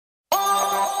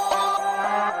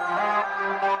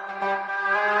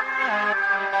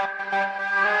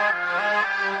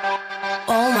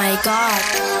God.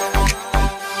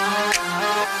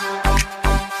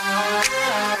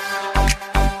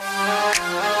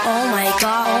 Oh my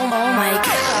God, oh my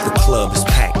God. The club is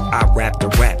packed, I rap the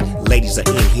rap. Ladies are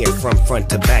in here from front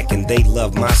to back and they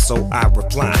love my soul, I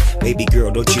reply. Baby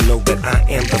girl, don't you know that I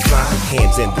am the fly?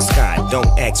 Hands in the sky,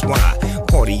 don't ask why.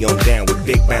 Party on down with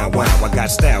Big Bow Wow. I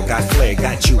got style, got flair,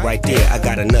 got you right there. I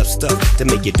got enough stuff to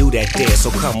make you do that there.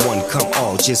 So come one, come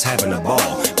all, just having a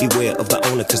ball. Beware of the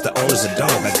owner, cause the owner's a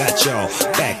dog. I got y'all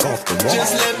back off the wall.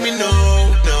 Just let me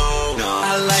know, no.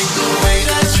 I like the way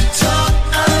that you talk.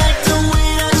 I like the way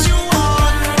that you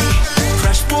walk.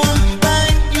 Crash, boom,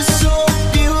 bang, you're so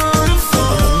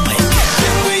beautiful. Oh my God.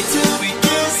 Can't wait till we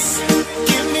kiss.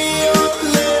 Give me your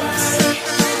lips.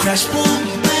 Crash, boom,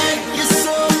 bang, you're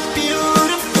so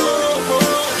beautiful.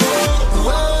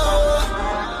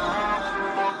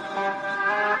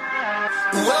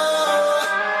 Whoa.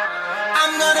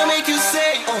 I'm gonna make you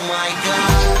say, oh my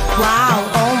God. Wow,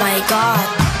 oh my God.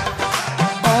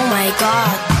 Oh my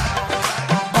God.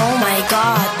 Oh my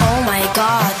God. Oh my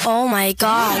God. Oh my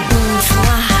God.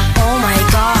 Oh my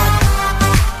God.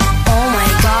 Oh my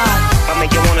God. I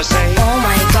make you wanna say, oh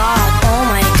my God. Oh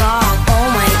my God. Oh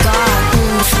my God.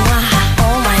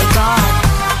 Oh my God.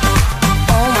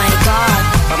 Oh my God.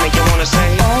 I make you wanna say,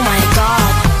 oh my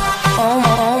God. Oh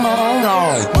my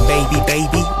God.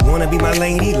 baby, wanna be my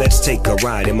lady? Let's take a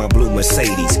ride in my blue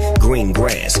Mercedes. Green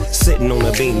grass, sitting on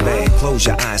a beanbag. Close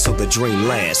your eyes so the dream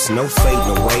lasts. No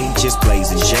fading away, just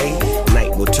blazing shade.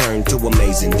 Night will turn to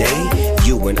amazing day.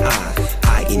 You and I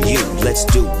and you. Let's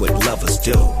do what lovers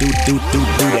do. Do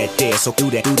that dance, so do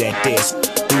that dance.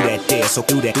 Do that dance, so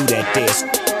do that dance.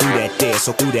 Do that dance,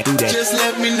 so do that. Just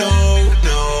let me know,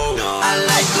 no. I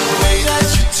like the way that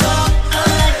you talk. I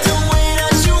like the way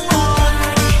that you walk.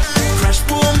 Crash,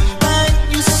 boom, bang,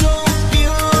 you're so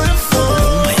beautiful.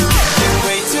 Oh my God. Can't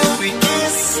wait till we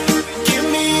kiss. Give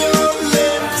me your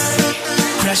lips.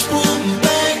 Crash, boom,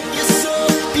 bang, you're so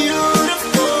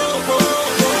beautiful.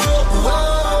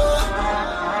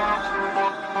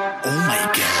 Oh my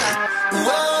God.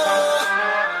 Whoa.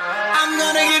 I'm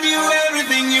gonna give you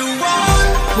everything you want.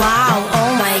 Wow,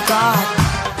 oh my God.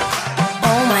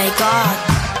 Oh my God.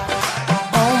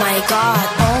 Oh my God.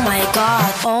 Oh my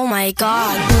God. Oh my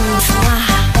God.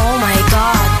 Oh my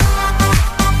God.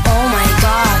 Oh my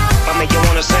God. I make you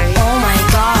wanna say, oh my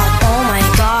God. Oh my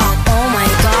God.